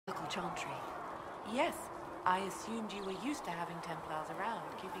Chantry. Yes, I assumed you were used to having Templars around,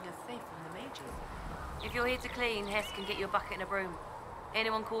 keeping us safe from the mages. If you're here to clean, Hess can get you a bucket and a broom.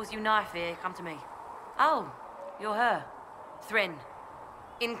 Anyone calls you knife here, come to me. Oh, you're her. Thren,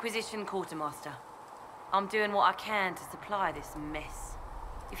 Inquisition Quartermaster. I'm doing what I can to supply this mess.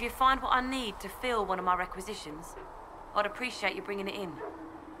 If you find what I need to fill one of my requisitions, I'd appreciate you bringing it in.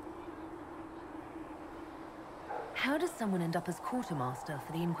 How does someone end up as quartermaster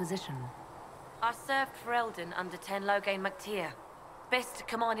for the Inquisition? I served for Eldon under Ten Loghain MacTier, best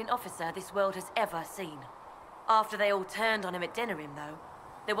commanding officer this world has ever seen. After they all turned on him at Denerim, though,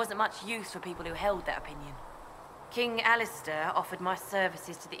 there wasn't much use for people who held that opinion. King Alistair offered my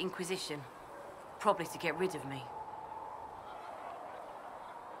services to the Inquisition, probably to get rid of me.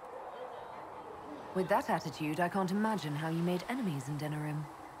 With that attitude, I can't imagine how you made enemies in Denerim.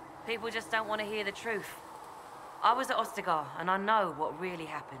 People just don't want to hear the truth. I was at Ostagar, and I know what really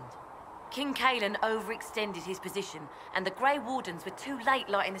happened. King Cailan overextended his position, and the Grey Wardens were too late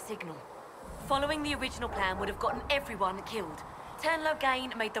lighting the signal. Following the original plan would have gotten everyone killed. Ten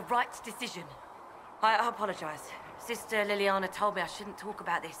Loghain made the right decision. I apologize. Sister Liliana told me I shouldn't talk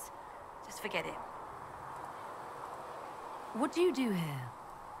about this. Just forget it. What do you do here?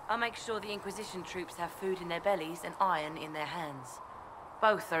 I make sure the Inquisition troops have food in their bellies and iron in their hands.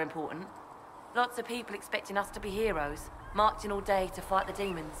 Both are important. Lots of people expecting us to be heroes, marching all day to fight the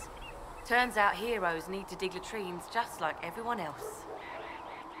demons. Turns out heroes need to dig latrines just like everyone else.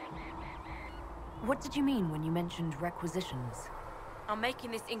 What did you mean when you mentioned requisitions? I'm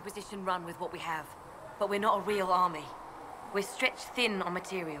making this Inquisition run with what we have, but we're not a real army. We're stretched thin on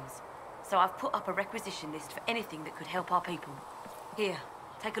materials, so I've put up a requisition list for anything that could help our people. Here,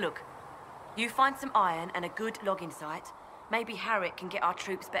 take a look. You find some iron and a good logging site, maybe Harriet can get our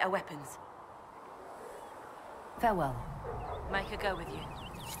troops better weapons. Farewell. Make her go with you.